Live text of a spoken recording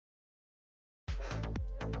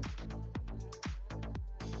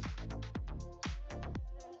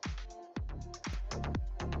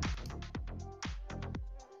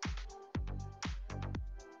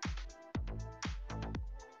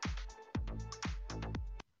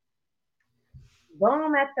Bon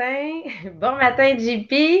matin, bon matin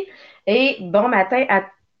JP et bon matin à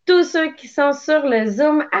tous ceux qui sont sur le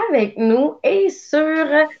Zoom avec nous et sur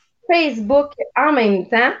Facebook en même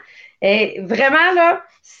temps. Et vraiment là,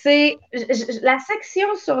 c'est la section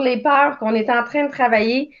sur les peurs qu'on est en train de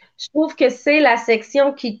travailler. Je trouve que c'est la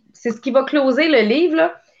section c'est ce qui va closer le livre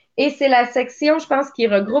là, et c'est la section, je pense, qui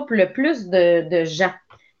regroupe le plus de gens.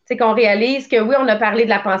 C'est qu'on réalise que oui, on a parlé de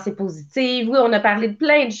la pensée positive, oui, on a parlé de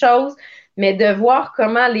plein de choses, mais de voir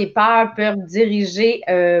comment les peurs peuvent diriger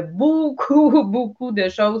beaucoup, beaucoup de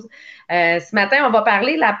choses. Ce matin, on va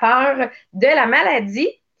parler de la peur de la maladie.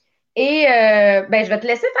 Et je vais te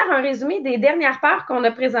laisser faire un résumé des dernières peurs qu'on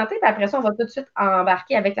a présentées, puis après ça, on va tout de suite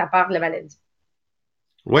embarquer avec la peur de la maladie.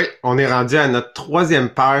 Oui, on est rendu à notre troisième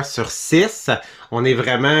paire sur six. On est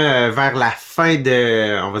vraiment vers la fin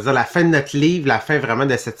on va dire la fin de notre livre, la fin vraiment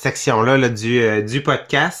de cette section-là là, du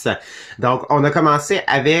podcast. Donc, on a commencé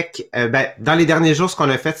avec, dans les derniers jours, ce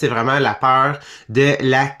qu'on a fait, c'est vraiment la peur de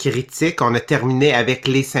la critique. On a terminé avec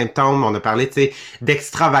les symptômes. On a parlé, tu sais,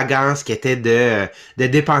 d'extravagance qui était de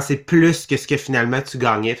dépenser plus que ce que finalement tu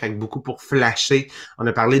gagnais. Fait que beaucoup pour flasher. On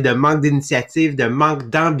a parlé de manque d'initiative, de manque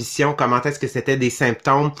d'ambition. Comment est-ce que c'était des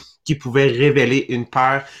symptômes qui pouvaient révéler une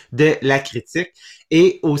peur de la critique.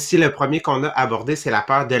 Et aussi, le premier qu'on a abordé, c'est la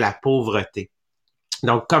peur de la pauvreté.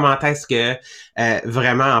 Donc, comment est-ce que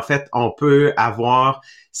vraiment, en fait, on peut avoir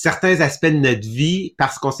certains aspects de notre vie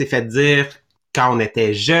parce qu'on s'est fait dire quand on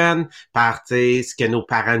était jeune, par ce que nos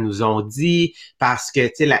parents nous ont dit, parce que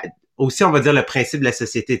aussi on va dire le principe de la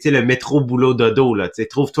société, tu sais, le métro boulot dodo, là, tu sais,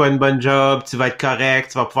 trouve-toi une bonne job, tu vas être correct,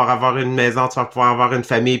 tu vas pouvoir avoir une maison, tu vas pouvoir avoir une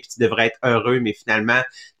famille, puis tu devrais être heureux, mais finalement,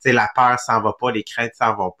 tu sais, la peur s'en va pas, les craintes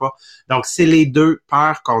s'en vont pas. Donc, c'est les deux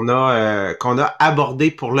peurs qu'on a abordées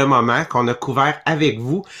pour le moment, qu'on a couvert avec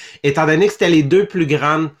vous, étant donné que c'était les deux plus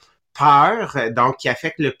grandes peurs, donc qui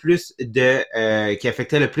affectait le plus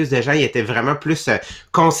de gens, il était vraiment plus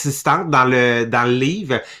consistante dans le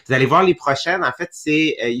livre. Vous allez voir les prochaines, en fait,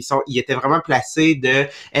 ils étaient vraiment placés de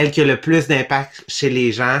elle qui a le plus d'impact chez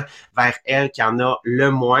les gens vers elle qui en a le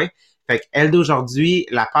moins. Fait qu'elle d'aujourd'hui,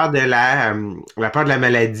 la peur de la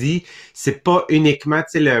maladie, c'est pas uniquement,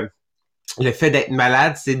 tu sais, le fait d'être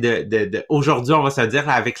malade, c'est aujourd'hui, on va se dire,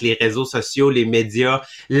 là, avec les réseaux sociaux, les médias,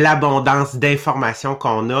 l'abondance d'informations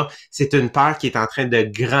qu'on a, c'est une peur qui est en train de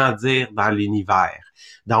grandir dans l'univers.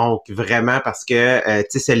 Donc, vraiment, parce que, tu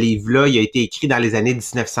sais, ce livre-là, il a été écrit dans les années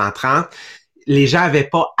 1930. Les gens avaient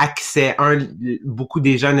pas accès. Beaucoup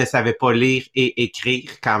des gens ne savaient pas lire et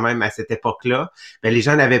écrire quand même à cette époque-là. Mais les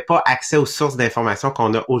gens n'avaient pas accès aux sources d'informations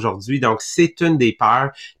qu'on a aujourd'hui. Donc, c'est une des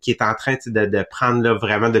peurs qui est en train de prendre là,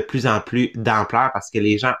 vraiment de plus en plus d'ampleur parce que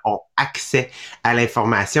les gens ont accès à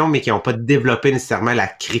l'information, mais qui n'ont pas développé nécessairement la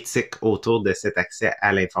critique autour de cet accès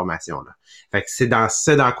à l'information-là. Fait que c'est dans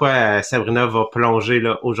ce dans quoi Sabrina va plonger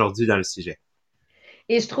là aujourd'hui dans le sujet.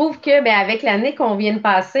 Et je trouve que avec l'année qu'on vient de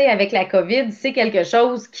passer avec la COVID, c'est quelque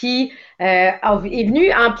chose qui est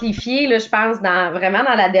venu amplifier, là, je pense, vraiment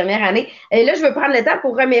dans la dernière année. Et là, je veux prendre le temps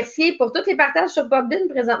pour remercier pour tous les partages sur Bobbin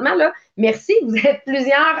présentement. Là. Merci, vous êtes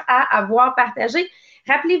plusieurs à avoir partagé.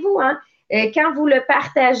 Rappelez-vous, hein, quand vous le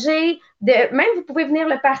partagez, même vous pouvez venir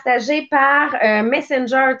le partager par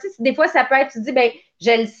Messenger. Tu sais, des fois, ça peut être, tu dis, ben,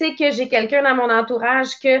 je le sais que j'ai quelqu'un dans mon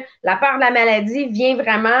entourage que la peur de la maladie vient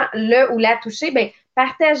vraiment le ou la toucher. Ben,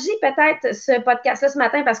 partagez peut-être ce podcast-là ce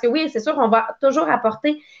matin parce que oui, c'est sûr, on va toujours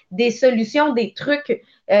apporter des solutions, des trucs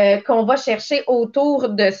qu'on va chercher autour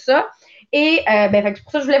de ça. Et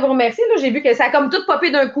pour ça, je voulais vous remercier. Là, j'ai vu que ça a comme tout popé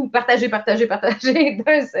d'un coup. Partagez, partagez, partagez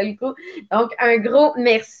d'un seul coup. Donc, un gros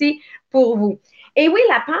merci pour vous. Et oui,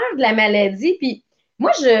 la peur de la maladie. Puis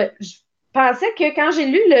moi, je pensais que quand j'ai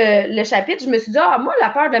lu le chapitre, je me suis dit, ah, moi, la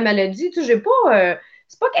peur de la maladie, tu sais, j'ai pas,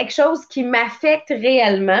 c'est pas quelque chose qui m'affecte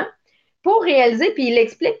réellement pour réaliser, puis il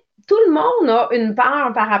explique, tout le monde a une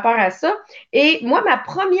peur par rapport à ça. Et moi, ma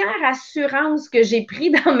première assurance que j'ai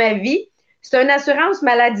prise dans ma vie, c'est une assurance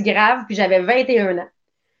maladie grave, puis j'avais 21 ans.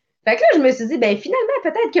 Fait que là, je me suis dit, ben finalement,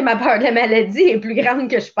 peut-être que ma peur de la maladie est plus grande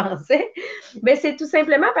que je pensais. Ben, c'est tout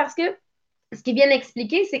simplement parce que ce qu'il vient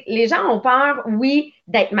d'expliquer, c'est que les gens ont peur, oui,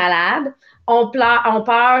 d'être malades, ont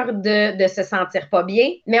peur de se sentir pas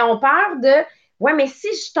bien, mais ont peur de, ouais, mais si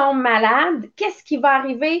je tombe malade, qu'est-ce qui va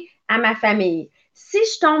arriver à ma famille? Si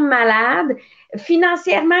je tombe malade,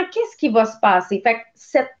 financièrement, qu'est-ce qui va se passer? Fait que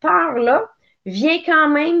cette peur-là vient quand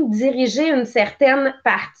même diriger une certaine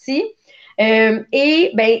partie.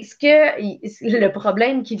 Et ben, le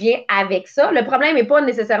problème qui vient avec ça, le problème n'est pas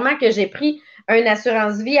nécessairement que j'ai pris une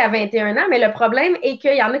assurance vie à 21 ans, mais le problème est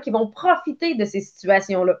qu'il y en a qui vont profiter de ces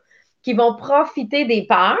situations-là, qui vont profiter des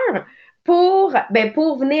peurs pour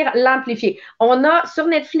venir l'amplifier. On a sur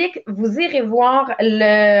Netflix, vous irez voir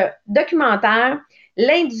le documentaire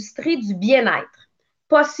L'industrie du bien-être,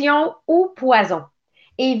 potion ou poison.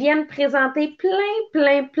 Et ils viennent présenter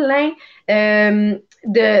plein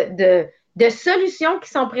de solutions qui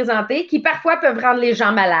sont présentées, qui parfois peuvent rendre les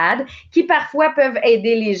gens malades, qui parfois peuvent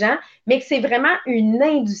aider les gens, mais que c'est vraiment une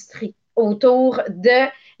industrie autour de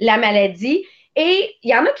la maladie. Et il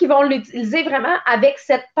y en a qui vont l'utiliser vraiment avec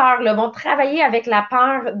cette peur-là, vont travailler avec la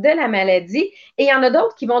peur de la maladie. Et il y en a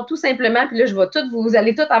d'autres qui vont tout simplement, puis là, vous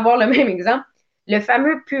allez tous avoir le même exemple, le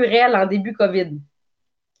fameux Purel en début COVID,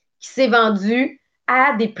 qui s'est vendu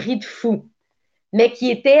à des prix de fou, mais qui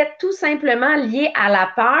était tout simplement lié à la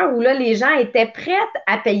peur où là, les gens étaient prêts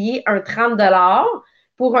à payer un 30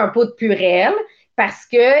 pour un pot de Purel parce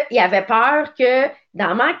qu'ils avaient peur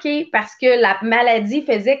d'en manquer, parce que la maladie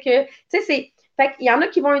faisait que, tu sais, fait qu'il y en a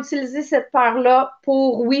qui vont utiliser cette peur-là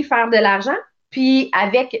pour, oui, faire de l'argent, puis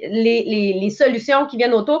avec les solutions qui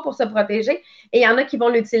viennent autour pour se protéger, et il y en a qui vont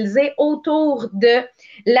l'utiliser autour de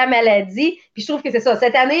la maladie. Puis je trouve que c'est ça.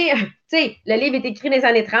 Cette année, tu sais, le livre est écrit dans les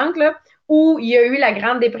années 30, là, où il y a eu la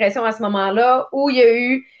Grande Dépression à ce moment-là, où il y a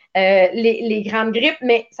eu les grandes grippes,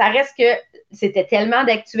 mais ça reste que c'était tellement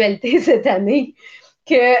d'actualité cette année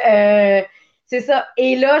que c'est ça.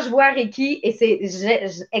 Et là, je vois Ricky, et c'est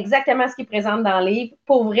exactement ce qu'il présente dans le livre.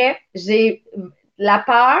 Pour vrai, j'ai la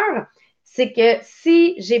peur, c'est que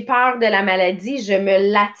si j'ai peur de la maladie, je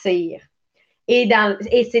me l'attire. Et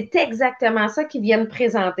c'est exactement ça qu'ils viennent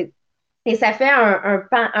présenter. Et ça fait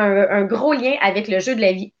un gros lien avec le jeu de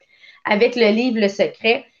la vie, avec le livre Le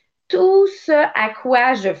Secret. Tout ce à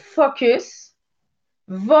quoi je focus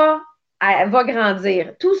va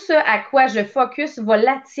grandir. Tout ce à quoi je focus va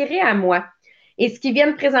l'attirer à moi. Et ce qu'ils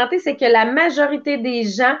viennent présenter, c'est que la majorité des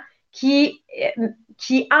gens qui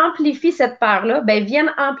amplifient cette peur-là, ben,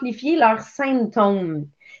 viennent amplifier leurs symptômes.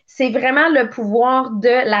 C'est vraiment le pouvoir de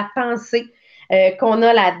la pensée qu'on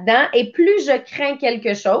a là-dedans. Et plus je crains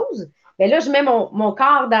quelque chose, ben là, je mets mon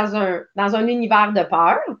corps dans un univers de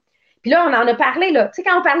peur. Puis là, on en a parlé, là. Tu sais,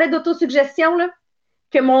 quand on parlait d'autosuggestion, là,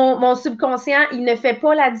 que mon subconscient, il ne fait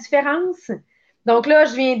pas la différence. Donc là,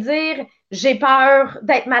 je viens dire, j'ai peur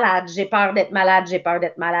d'être malade, j'ai peur d'être malade, j'ai peur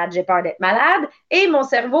d'être malade, j'ai peur d'être malade. Et mon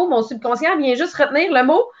cerveau, mon subconscient vient juste retenir le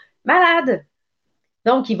mot malade.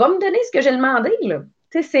 Donc, il va me donner ce que j'ai demandé, là.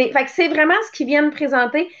 Fait que c'est vraiment ce qu'ils viennent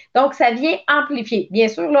présenter. Donc, ça vient amplifier. Bien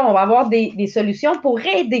sûr, là, on va avoir des solutions pour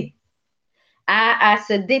aider à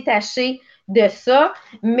se détacher de ça,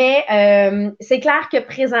 mais c'est clair que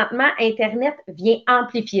présentement, Internet vient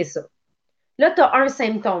amplifier ça. Là, tu as un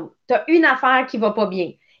symptôme, tu as une affaire qui ne va pas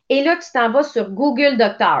bien. Et là, tu t'en vas sur Google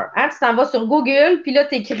Docteur. Hein? Tu t'en vas sur Google, puis là,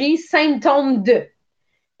 tu écris symptômes de.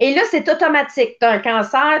 Et là, c'est automatique. Tu as un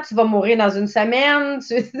cancer, tu vas mourir dans une semaine,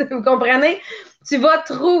 vous comprenez? Tu vas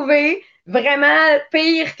trouver vraiment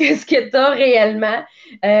pire que ce que tu as réellement.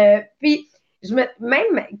 Puis,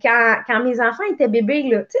 même quand mes enfants étaient bébés,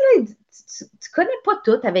 là, tu connais pas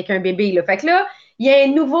tout avec un bébé. Là. Fait que là, il y a un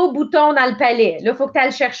nouveau bouton dans le palais. Là, il faut que tu ailles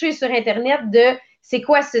le chercher sur Internet de c'est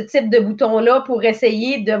quoi ce type de bouton-là pour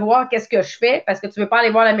essayer de voir qu'est-ce que je fais parce que tu ne veux pas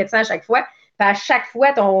aller voir le médecin à chaque fois. Puis à chaque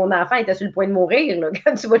fois, ton enfant était sur le point de mourir là,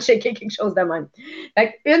 quand tu vas checker quelque chose de même.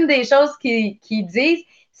 Fait une des choses qu'ils disent,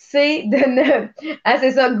 c'est de ne. Ah,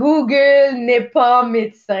 c'est ça, Google n'est pas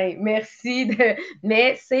médecin. Merci.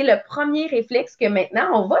 Mais c'est le premier réflexe que maintenant,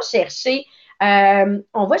 on va chercher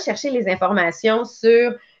les informations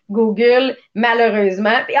sur Google,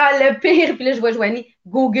 malheureusement. Le pire, puis là, je vois Joanie,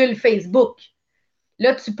 Google Facebook.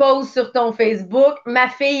 Là, tu poses sur ton Facebook, ma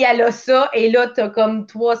fille, elle a ça, et là, tu as comme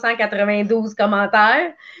 392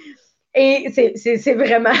 commentaires. Et c'est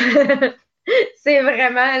vraiment, c'est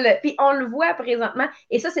vraiment, puis on le voit présentement,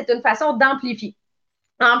 et ça, c'est une façon d'amplifier.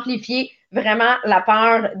 Amplifier vraiment la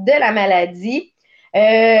peur de la maladie.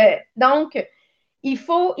 Donc, il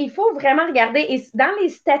faut vraiment regarder, et dans les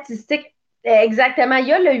statistiques, exactement, il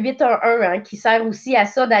y a le 811 hein, qui sert aussi à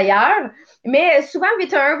ça d'ailleurs, mais souvent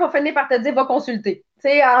 811 va finir par te dire va consulter.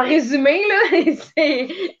 T'sais, en résumé, là,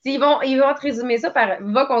 ils vont te résumer ça par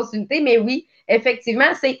va consulter, mais oui,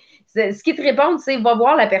 effectivement, ce qu'ils te répondent, c'est va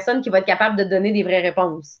voir la personne qui va être capable de donner des vraies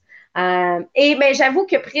réponses. Et ben, j'avoue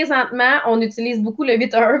que présentement, on utilise beaucoup le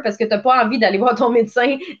 811 parce que tu n'as pas envie d'aller voir ton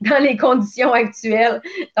médecin dans les conditions actuelles.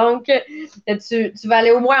 Donc, tu vas aller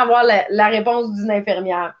au moins avoir la réponse d'une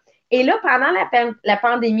infirmière. Et là, pendant la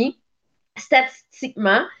pandémie,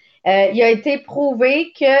 statistiquement, il a été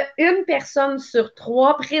prouvé qu'une personne sur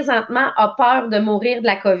trois présentement a peur de mourir de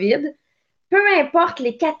la COVID, peu importe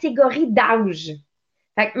les catégories d'âge.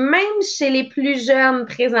 Fait que même chez les plus jeunes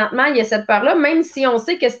présentement, il y a cette peur-là, même si on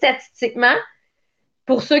sait que statistiquement,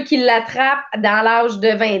 pour ceux qui l'attrapent dans l'âge de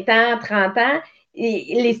 20 ans, 30 ans,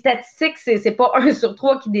 et les statistiques, c'est pas 1 sur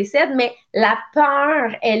 3 qui décède, mais la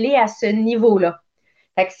peur, elle est à ce niveau-là.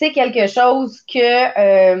 Fait que c'est quelque chose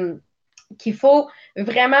qu'il faut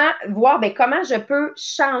vraiment voir comment je peux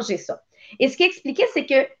changer ça. Et ce qui expliquait, c'est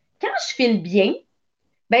que quand je file bien,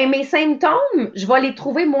 mes symptômes, je vais les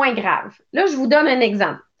trouver moins graves. Là, je vous donne un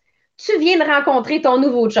exemple. Tu viens de rencontrer ton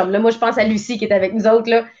nouveau chum. Là, moi, je pense à Lucie qui est avec nous autres.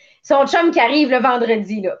 Là. Son chum qui arrive le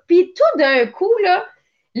vendredi. Là. Puis tout d'un coup, là,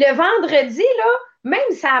 le vendredi, là, même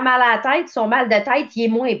si elle a mal à la tête, son mal de tête, il est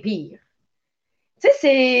moins pire. Tu sais,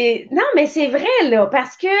 c'est. Non, mais c'est vrai, là,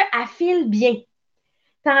 parce qu'elle file bien.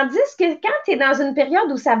 Tandis que quand tu es dans une période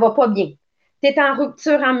où ça va pas bien, tu es en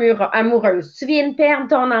rupture amoureuse, tu viens de perdre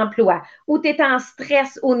ton emploi ou tu es en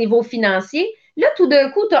stress au niveau financier, là, tout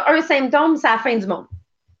d'un coup, tu as un symptôme, c'est la fin du monde.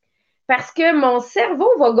 Parce que mon cerveau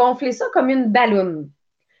va gonfler ça comme une balloune.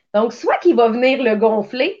 Donc, soit qu'il va venir le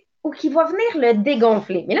gonfler ou qu'il va venir le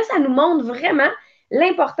dégonfler. Mais là, ça nous montre vraiment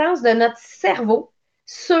l'importance de notre cerveau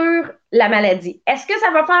sur la maladie. Est-ce que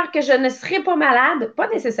ça va faire que je ne serai pas malade? Pas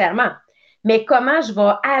nécessairement. Mais comment je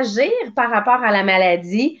vais agir par rapport à la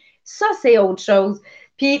maladie, ça, c'est autre chose.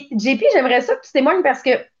 Puis, JP, j'aimerais ça que tu témoignes parce que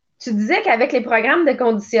tu disais qu'avec les programmes de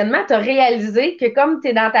conditionnement, tu as réalisé que comme tu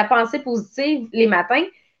es dans ta pensée positive les matins,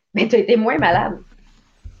 tu as été moins malade.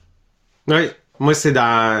 Oui, moi c'est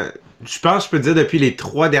je pense que je peux dire depuis les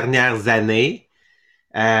 3 dernières années.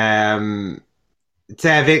 Euh, Tu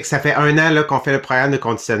sais, ça fait 1 an là qu'on fait le programme de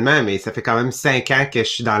conditionnement, mais ça fait quand même 5 ans que je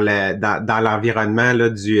suis dans l'environnement là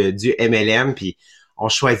du MLM, puis on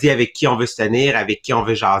choisit avec qui on veut se tenir, avec qui on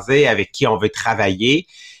veut jaser, avec qui on veut travailler.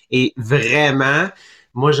 Et vraiment,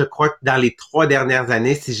 moi je crois que dans les 3 dernières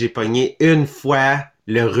années, si j'ai pogné une fois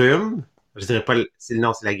le rhume, je dirais pas,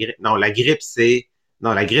 non, c'est la grippe. Non, la grippe c'est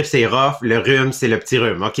non, la grippe, c'est rough. Le rhume, c'est le petit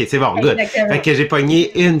rhume. OK, c'est bon, good. Fait Exactement. que j'ai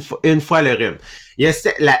pogné une fois le rhume.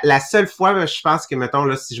 La seule fois, je pense que, mettons,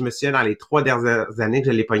 là, si je me souviens dans les 3 dernières années que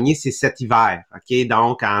je l'ai pogné, c'est cet hiver. OK?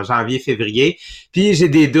 Donc, en janvier, février. Puis, j'ai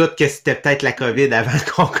des doutes que c'était peut-être la COVID avant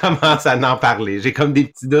qu'on commence à en parler. J'ai comme des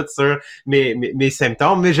petits doutes sur mes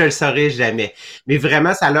symptômes, mais je le saurai jamais. Mais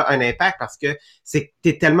vraiment, ça a un impact parce que c'est que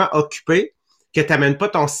t'es tellement occupé que t'amènes pas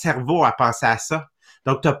ton cerveau à penser à ça.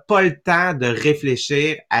 Donc, t'as pas le temps de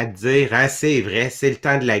réfléchir à dire, ah, c'est vrai, c'est le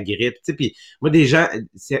temps de la grippe. Tu sais, puis moi, des gens,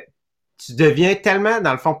 tu deviens tellement,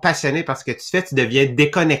 dans le fond, passionné par ce que tu fais, tu deviens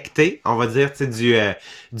déconnecté, on va dire, tu sais,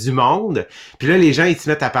 du monde. Puis là, les gens, ils se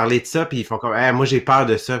mettent à parler de ça, puis ils font comme, hey, moi, j'ai peur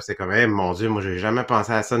de ça. Puis c'est comme, hey, mon Dieu, moi, j'ai jamais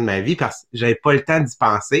pensé à ça de ma vie parce que j'avais pas le temps d'y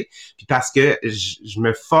penser, puis parce que je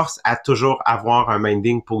me force à toujours avoir un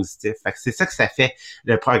minding positif. Fait que c'est ça que ça fait,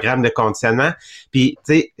 le programme de conditionnement. Puis,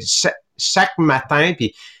 tu sais, chaque matin,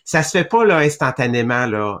 puis ça se fait pas là instantanément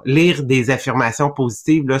là. Lire des affirmations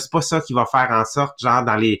positives là, c'est pas ça qui va faire en sorte genre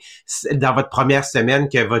dans votre première semaine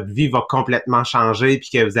que votre vie va complètement changer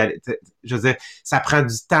puis que vous allez, je veux dire, ça prend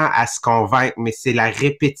du temps à se convaincre, mais c'est la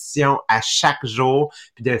répétition à chaque jour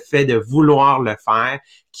puis le fait de vouloir le faire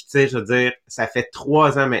qui, tu sais, je veux dire, ça fait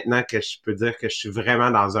 3 ans maintenant que je peux dire que je suis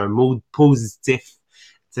vraiment dans un mode positif,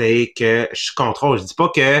 tu sais, que je contrôle. Je dis pas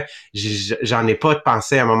que j'en ai pas de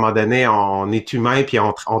pensée à un moment donné. On est humain puis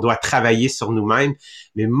on doit travailler sur nous-mêmes.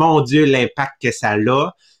 Mais mon Dieu, l'impact que ça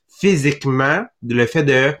a physiquement, le fait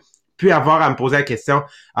de plus avoir à me poser la question,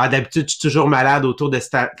 ah, d'habitude, je suis toujours malade autour de ce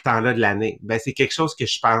temps-là de l'année. Ben, c'est quelque chose que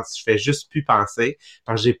je pense. Je fais juste plus penser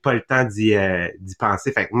parce que j'ai pas le temps d'y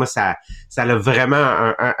penser. Fait que moi, ça a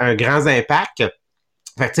vraiment un grand impact.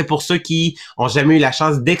 Fait que, tu sais, pour ceux qui ont jamais eu la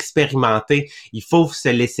chance d'expérimenter, il faut se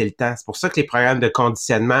laisser le temps. C'est pour ça que les programmes de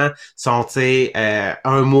conditionnement sont, tu sais,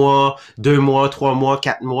 1 mois, 2 mois, 3 mois,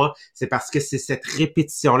 4 mois. C'est parce que c'est cette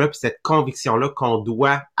répétition-là puis cette conviction-là qu'on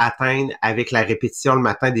doit atteindre avec la répétition le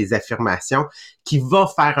matin des affirmations qui va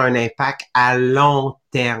faire un impact à long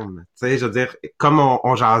terme. Tu sais, je veux dire, comme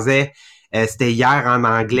on jasait, c'était hier en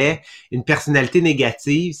anglais. Une personnalité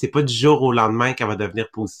négative, c'est pas du jour au lendemain qu'elle va devenir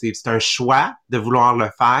positive. C'est un choix de vouloir le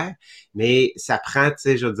faire, mais ça prend, tu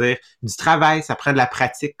sais, je veux dire, du travail, ça prend de la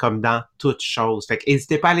pratique comme dans toute chose. Fait que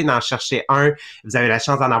n'hésitez pas à aller en chercher un. Vous avez la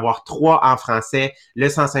chance d'en avoir 3 en français. Le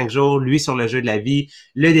 105 jours, lui sur le jeu de la vie.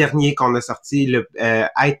 Le dernier qu'on a sorti, le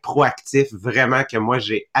être proactif, vraiment que moi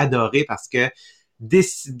j'ai adoré parce que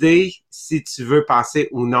décider si tu veux penser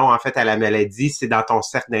ou non en fait à la maladie, c'est dans ton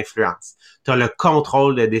cercle d'influence. Tu as le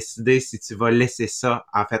contrôle de décider si tu vas laisser ça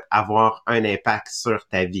en fait avoir un impact sur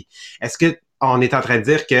ta vie. Est-ce que on est en train de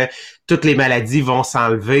dire que toutes les maladies vont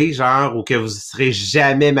s'enlever, genre, ou que vous serez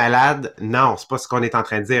jamais malade? Non, c'est pas ce qu'on est en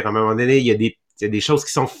train de dire. À un moment donné, il y il y a des choses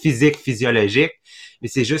qui sont physiques, physiologiques, mais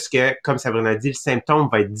c'est juste que, comme Sabrina dit, le symptôme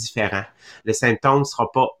va être différent. Le symptôme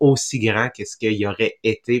sera pas aussi grand que ce qu'il y aurait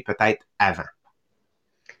été peut-être avant.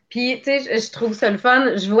 Puis, tu sais, je trouve ça le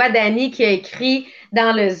fun. Je vois Dani qui a écrit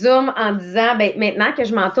dans le Zoom en disant, ben, maintenant que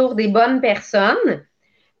je m'entoure des bonnes personnes,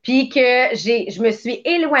 puis que je me suis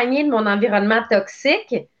éloignée de mon environnement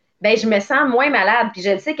toxique, ben, je me sens moins malade. Puis je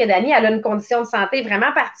le sais que Dani, elle a une condition de santé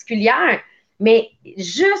vraiment particulière, mais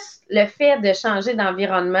juste le fait de changer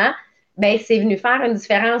d'environnement, ben, c'est venu faire une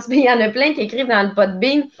différence. Puis il y en a plein qui écrivent dans le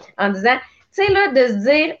Podbean en disant, tu sais, là, de se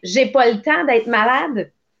dire, j'ai pas le temps d'être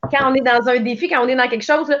malade. Quand on est dans un défi, quand on est dans quelque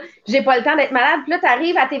chose, là, j'ai pas le temps d'être malade. Puis là, tu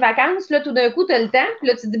arrives à tes vacances, là, tout d'un coup, tu as le temps. Puis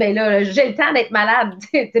là, tu te dis, ben là, j'ai le temps d'être malade.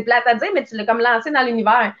 C'est plate à dire, mais tu l'as comme lancé dans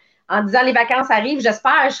l'univers en disant les vacances arrivent,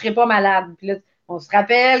 j'espère que je ne serai pas malade. Puis là, on se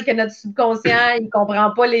rappelle que notre subconscient, il ne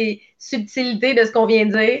comprend pas les subtilités de ce qu'on vient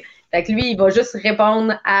de dire. Fait que lui, il va juste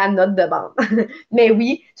répondre à notre demande. Mais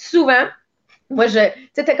oui, souvent, moi, tu sais,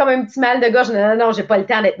 t'as comme un petit mal de gorge. Non, non, non, j'ai pas le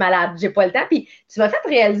temps d'être malade. J'ai pas le temps. Puis tu m'as fait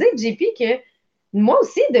réaliser, JP, que moi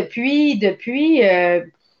aussi, depuis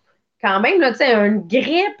quand même, là, tu sais, une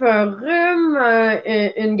grippe, un rhume,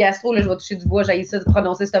 une gastro, là, je vais toucher du bois, j'ai ça de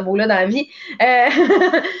prononcer ce mot-là dans la vie.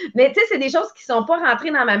 Mais tu sais, c'est des choses qui ne sont pas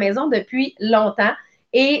rentrées dans ma maison depuis longtemps.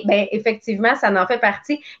 Et bien, effectivement, ça en fait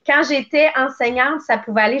partie. Quand j'étais enseignante, ça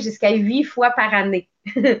pouvait aller jusqu'à 8 fois par année.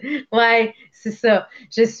 Ouais, c'est ça.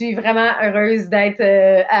 Je suis vraiment heureuse d'être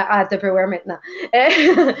à Tupperware maintenant.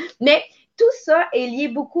 Mais tout ça est lié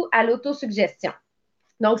beaucoup à l'autosuggestion.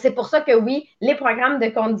 Donc, c'est pour ça que oui, les programmes de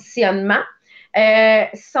conditionnement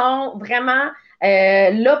sont vraiment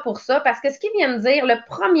là pour ça. Parce que ce qu'ils viennent dire, le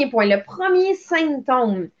premier point, le premier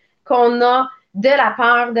symptôme qu'on a de la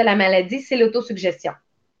peur de la maladie, c'est l'autosuggestion.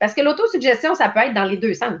 Parce que l'autosuggestion, ça peut être dans les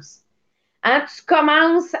deux sens. Hein? Tu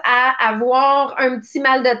commences à avoir un petit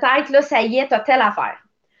mal de tête, là, ça y est, tu as telle affaire.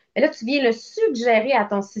 Mais là, tu viens le suggérer à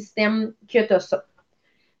ton système que tu as ça.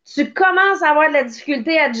 Tu commences à avoir de la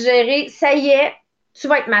difficulté à digérer, ça y est, tu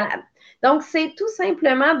vas être malade. Donc, c'est tout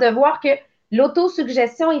simplement de voir que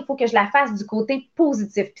l'autosuggestion, il faut que je la fasse du côté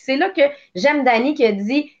positif. Puis c'est là que j'aime Dani qui a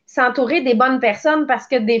dit s'entourer des bonnes personnes parce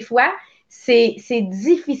que des fois, c'est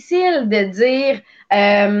difficile de dire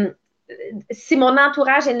si mon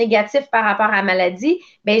entourage est négatif par rapport à la maladie,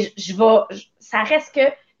 ben ça reste que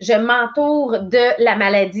je m'entoure de la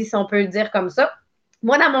maladie, si on peut le dire comme ça.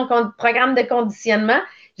 Moi, dans mon programme de conditionnement,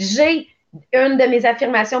 j'ai une de mes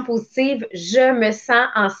affirmations positives, je me sens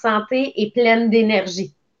en santé et pleine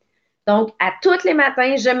d'énergie. Donc, à tous les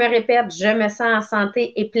matins, je me répète, je me sens en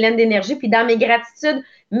santé et pleine d'énergie. Puis dans mes gratitudes,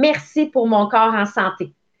 merci pour mon corps en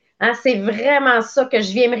santé. Hein, c'est vraiment ça que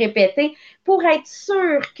je viens me répéter pour être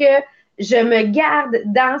sûr que je me garde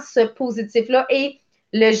dans ce positif-là. Et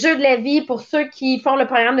le jeu de la vie, pour ceux qui font le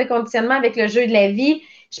programme de conditionnement avec le jeu de la vie,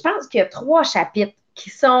 je pense qu'il y a 3 chapitres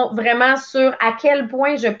qui sont vraiment sur à quel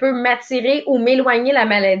point je peux m'attirer ou m'éloigner de la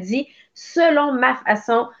maladie selon ma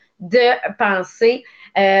façon de penser.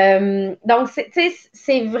 Donc,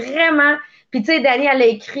 c'est vraiment... Puis, tu sais, Dani, elle a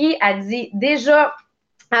écrit, elle dit, déjà,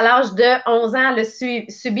 à l'âge de 11 ans, elle a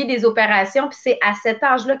subi des opérations, puis c'est à cet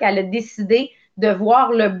âge-là qu'elle a décidé de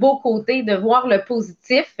voir le beau côté, de voir le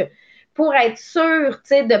positif pour être sûre,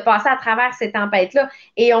 tu sais, de passer à travers ces tempêtes-là.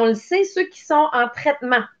 Et on le sait, ceux qui sont en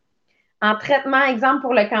traitement, exemple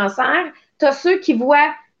pour le cancer, tu as ceux qui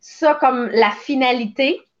voient ça comme la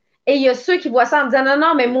finalité et il y a ceux qui voient ça en disant non,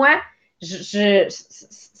 non, mais moi,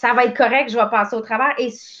 ça va être correct, je vais passer au travers.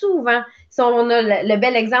 Et souvent, si on a le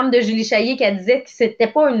bel exemple de Julie Chaillé qui disait que c'était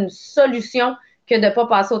pas une solution que de ne pas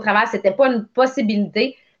passer au travers, c'était pas une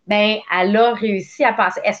possibilité, ben elle a réussi à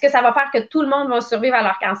passer. Est-ce que ça va faire que tout le monde va survivre à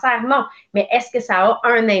leur cancer? Non. Mais est-ce que ça a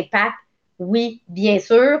un impact? Oui, bien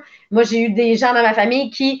sûr. Moi, j'ai eu des gens dans ma famille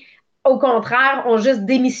qui, au contraire, ont juste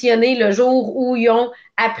démissionné le jour où ils ont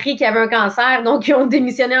appris qu'il y avait un cancer. Donc, ils ont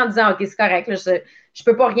démissionné en disant, OK, c'est correct, là, je ne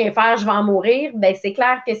peux pas rien faire, je vais en mourir. Ben, c'est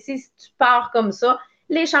clair que si tu pars comme ça,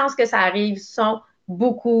 les chances que ça arrive sont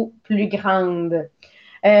beaucoup plus grandes.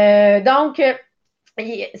 Donc,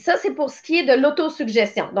 ça, c'est pour ce qui est de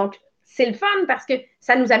l'autosuggestion. Donc, c'est le fun parce que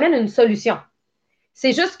ça nous amène une solution.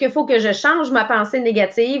 C'est juste qu'il faut que je change ma pensée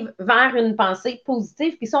négative vers une pensée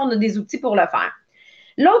positive, puis ça, on a des outils pour le faire.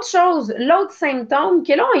 L'autre chose, l'autre symptôme,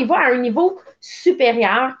 que là, on y va à un niveau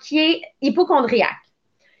supérieur, qui est hypochondriaque.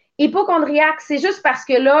 Hypochondriaque, c'est juste parce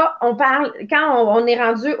que là, on parle, quand on est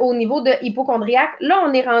rendu au niveau de hypochondriaque, là,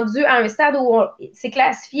 on est rendu à un stade où c'est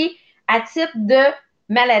classifié à titre de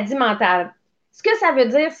maladie mentale. Ce que ça veut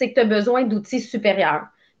dire, c'est que tu as besoin d'outils supérieurs.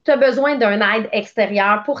 Tu as besoin d'un aide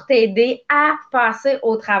extérieure pour t'aider à passer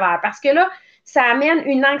au travers. Parce que là, ça amène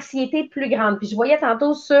une anxiété plus grande. Puis je voyais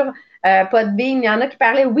tantôt sur Podbean, il y en a qui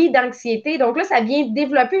parlaient, oui, d'anxiété. Donc là, ça vient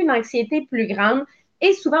développer une anxiété plus grande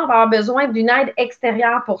et souvent, on va avoir besoin d'une aide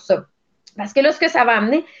extérieure pour ça. Parce que là, ce que ça va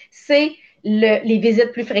amener, c'est les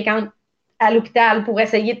visites plus fréquentes à l'hôpital pour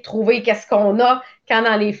essayer de trouver qu'est-ce qu'on a, quand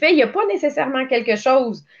dans les faits, il n'y a pas nécessairement quelque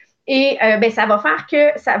chose. Et ça va faire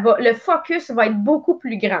que le focus va être beaucoup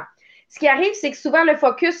plus grand. Ce qui arrive, c'est que souvent, le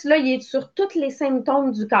focus, là, il est sur tous les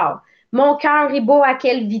symptômes du corps. Mon cœur est beau à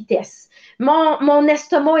quelle vitesse? Mon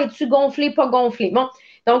estomac est-tu gonflé, pas gonflé? Bon,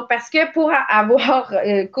 donc, parce que pour avoir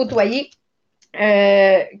côtoyé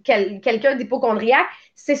quelqu'un d'hypochondriaque,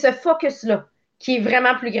 c'est ce focus-là qui est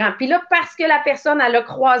vraiment plus grand. Puis là, parce que la personne, elle a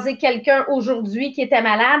croisé quelqu'un aujourd'hui qui était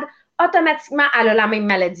malade, automatiquement, elle a la même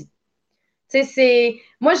maladie. Tu sais,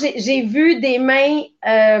 moi, j'ai vu des mains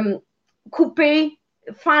coupées,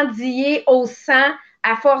 fendillées au sang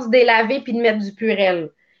à force de les laver puis de mettre du purel.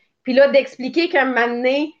 Puis là, d'expliquer qu'à un moment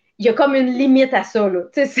donné, il y a comme une limite à ça, là.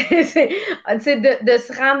 Tu sais, de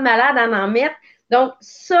se rendre malade en mettre. Donc,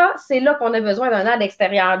 ça, c'est là qu'on a besoin d'un aide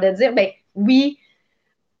extérieur, de dire, ben oui,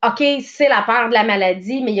 OK, c'est la peur de la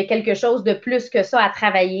maladie, mais il y a quelque chose de plus que ça à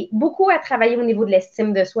travailler. Beaucoup à travailler au niveau de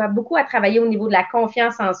l'estime de soi, beaucoup à travailler au niveau de la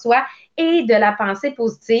confiance en soi et de la pensée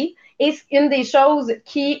positive. Et une des choses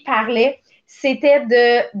qui parlait, c'était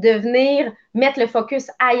de venir mettre le focus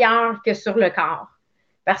ailleurs que sur le corps.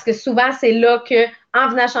 Parce que souvent, c'est là que, en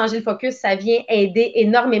venant changer le focus, ça vient aider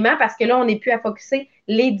énormément parce que là, on n'est plus à focuser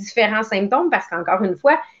les différents symptômes parce qu'encore une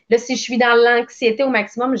fois, là, si je suis dans l'anxiété au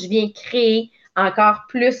maximum, je viens créer encore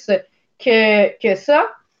plus que ça.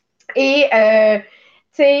 Et,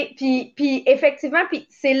 puis effectivement, puis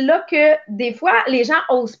c'est là que des fois, les gens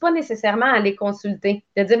n'osent pas nécessairement aller consulter.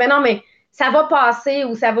 De dire, mais non, mais ça va passer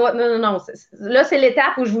ou ça va. Non, non, non. Là, c'est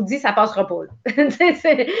l'étape où je vous dis, ça passera pas.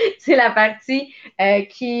 C'est la partie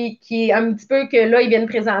qui est un petit peu que là, ils viennent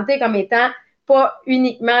présenter comme étant pas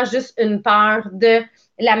uniquement juste une peur de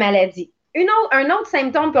la maladie. Un autre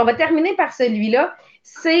symptôme, puis on va terminer par celui-là,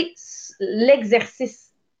 c'est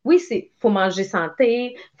l'exercice. Oui, faut manger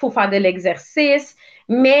santé, faut faire de l'exercice,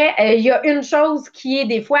 mais il y a une chose qui est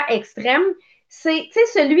des fois extrême, c'est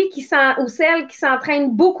celui ou celle qui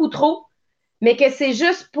s'entraîne beaucoup trop, mais que c'est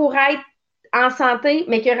juste pour être en santé,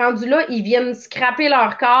 mais que rendu là, ils viennent scraper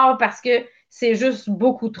leur corps parce que c'est juste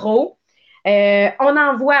beaucoup trop. On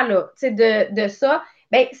en voit là, de ça.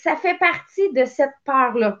 Ben, ça fait partie de cette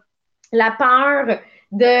peur-là. La peur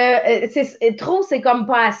trop, c'est comme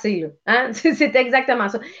pas assez. Là, hein? C'est exactement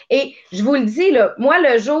ça. Et je vous le dis, là, moi,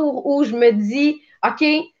 le jour où je me dis, OK,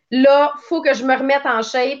 là, il faut que je me remette en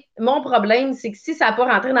shape, mon problème, c'est que si ça n'a pas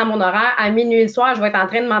rentré dans mon horaire, à minuit le soir, je vais être en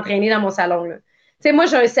train de m'entraîner dans mon salon. Tu sais, moi,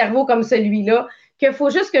 j'ai un cerveau comme celui-là, qu'il faut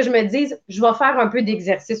juste que je me dise, je vais faire un peu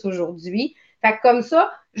d'exercice aujourd'hui. Fait que comme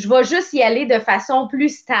ça, je vais juste y aller de façon plus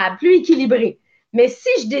stable, plus équilibrée. Mais si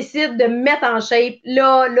je décide de me mettre en shape,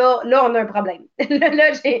 là, on a un problème.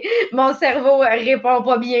 Là, mon cerveau répond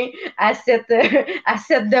pas bien à cette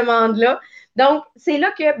demande-là. Donc, c'est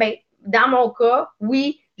là que, ben, dans mon cas,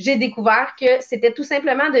 oui, j'ai découvert que c'était tout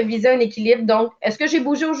simplement de viser un équilibre. Donc, est-ce que j'ai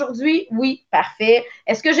bougé aujourd'hui? Oui, parfait.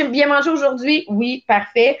 Est-ce que j'ai bien mangé aujourd'hui? Oui,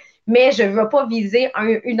 parfait. Mais je ne veux pas viser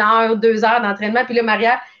 1 heure, 2 heures d'entraînement. Puis là,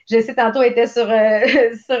 Maria, je sais, tantôt, était sur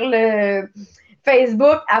le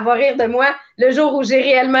Facebook, elle va rire de moi. Le jour où j'ai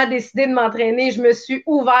réellement décidé de m'entraîner, je me suis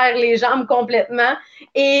ouvert les jambes complètement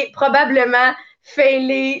et probablement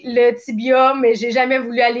failé le tibia, mais j'ai jamais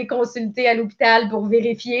voulu aller consulter à l'hôpital pour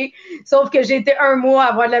vérifier. Sauf que j'ai été 1 mois à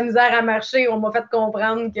avoir de la misère à marcher. On m'a fait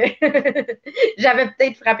comprendre que j'avais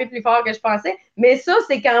peut-être frappé plus fort que je pensais. Mais ça,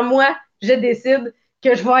 c'est quand moi, je décide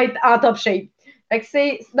que je vais être en top shape.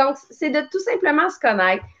 Donc, c'est de tout simplement se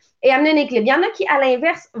connaître et amener un équilibre. Il y en a qui, à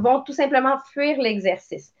l'inverse, vont tout simplement fuir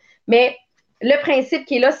l'exercice. Mais le principe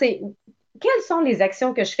qui est là, c'est quelles sont les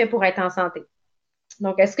actions que je fais pour être en santé?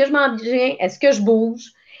 Donc, est-ce que je mange bien? Est-ce que je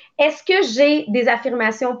bouge? Est-ce que j'ai des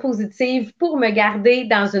affirmations positives pour me garder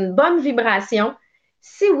dans une bonne vibration?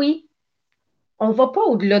 Si oui, on ne va pas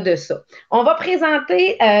au-delà de ça. On va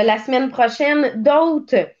présenter la semaine prochaine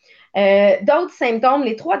d'autres symptômes,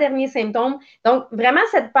 les 3 derniers symptômes. Donc, vraiment,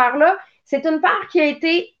 cette part-là, c'est une part qui a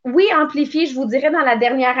été, oui, amplifiée, je vous dirais, dans la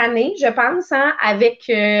dernière année, je pense, hein, avec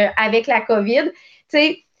la COVID. Tu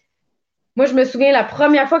sais, moi, je me souviens, la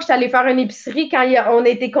première fois que j'étais allée faire une épicerie, quand on a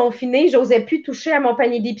été confinés, j'osais plus toucher à mon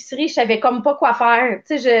panier d'épicerie. Je savais comme pas quoi faire.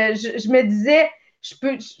 Tu sais, je me disais,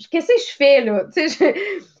 qu'est-ce que je fais, là? Tu sais,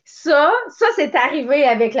 ça, c'est arrivé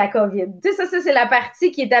avec la COVID. Tu sais, ça, c'est la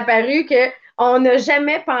partie qui est apparue que on n'a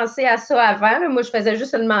jamais pensé à ça avant. Moi, je faisais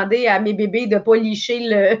juste demander à mes bébés de ne pas licher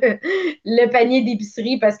le panier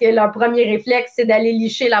d'épicerie parce que leur premier réflexe, c'est d'aller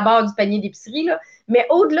licher la barre du panier d'épicerie. Là. Mais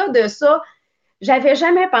au-delà de ça, j'avais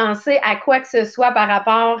jamais pensé à quoi que ce soit par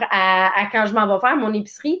rapport à quand je m'en vais faire mon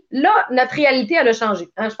épicerie. Là, notre réalité, elle a changé.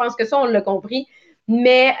 Hein? Je pense que ça, on l'a compris.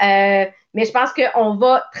 Mais je pense qu'on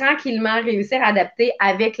va tranquillement réussir à adapter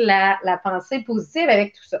avec la pensée positive,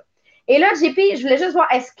 avec tout ça. Et là, JP, je voulais juste voir,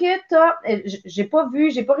 est-ce que tu as, j'ai pas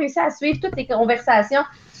réussi à suivre toutes les conversations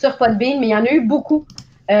sur Podbean, mais il y en a eu beaucoup.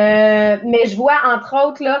 Mais je vois, entre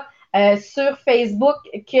autres, là, sur Facebook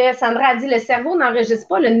que Sandra a dit le cerveau n'enregistre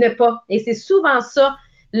pas le ne pas. Et c'est souvent ça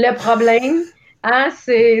le problème. Hein?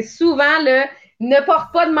 C'est souvent le ne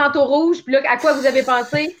porte pas de manteau rouge. Puis là, à quoi vous avez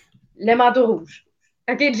pensé? Le manteau rouge.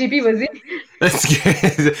 OK, JP, vas-y. Parce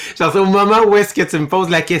que, genre, au moment où est-ce que tu me poses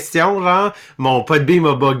la question, genre, mon pas de bille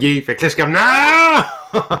m'a buggé. Fait que là, je suis comme, non!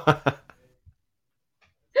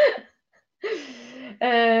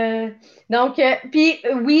 Euh, donc, puis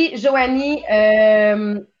oui, Joanie,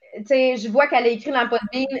 tu sais, je vois qu'elle a écrit dans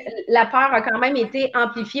Podbean, la peur a quand même été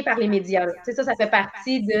amplifiée par les médias. Tu sais, ça fait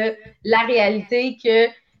partie de la réalité que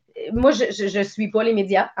moi, je suis pas les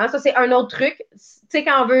médias. Hein. Ça, c'est un autre truc. Tu sais,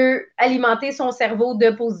 quand on veut alimenter son cerveau de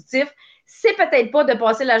positif, c'est peut-être pas de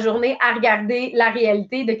passer la journée à regarder la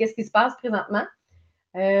réalité de qu'est-ce qui se passe présentement.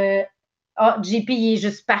 Euh, JP, il est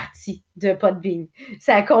juste parti de Podbean.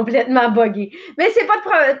 Ça a complètement buggé. Mais c'est pas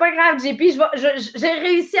grave, JP. J'ai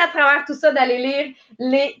réussi à travers tout ça d'aller lire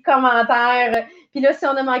les commentaires. Puis là, si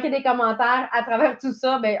on a manqué des commentaires à travers tout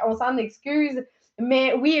ça, ben, on s'en excuse.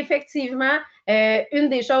 Mais oui, effectivement, une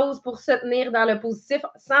des choses pour se tenir dans le positif,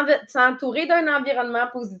 s'entourer d'un environnement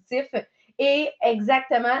positif et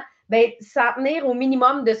exactement ben, s'en tenir au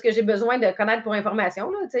minimum de ce que j'ai besoin de connaître pour information.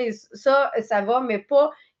 Là. Ça va, mais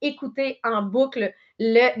pas écouter en boucle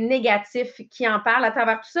le négatif qui en parle à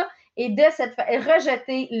travers tout ça et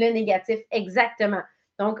rejeter le négatif exactement.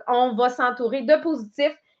 Donc, on va s'entourer de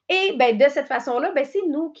positifs et ben, de cette façon-là, ben, c'est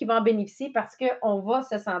nous qui vont bénéficier parce qu'on va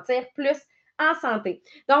se sentir plus en santé.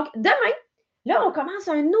 Donc, demain, là, on commence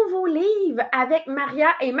un nouveau livre avec Maria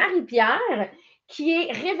et Marie-Pierre qui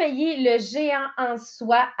est Réveiller le géant en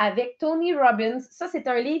soi avec Tony Robbins. Ça, c'est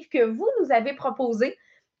un livre que vous nous avez proposé,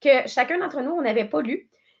 que chacun d'entre nous, on n'avait pas lu.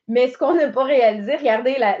 Mais ce qu'on n'a pas réalisé,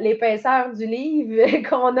 regardez l'épaisseur du livre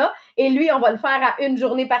qu'on a. Et lui, on va le faire à une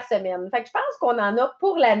journée par semaine. Fait que je pense qu'on en a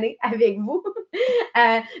pour l'année avec vous.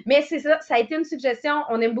 Mais c'est ça, ça a été une suggestion.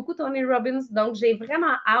 On aime beaucoup Tony Robbins, donc j'ai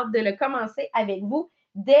vraiment hâte de le commencer avec vous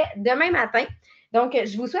dès demain matin. Donc,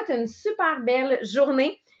 je vous souhaite une super belle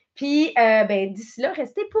journée. Puis, ben, d'ici là,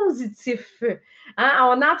 restez positif. Hein?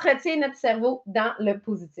 On entretient notre cerveau dans le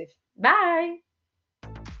positif. Bye!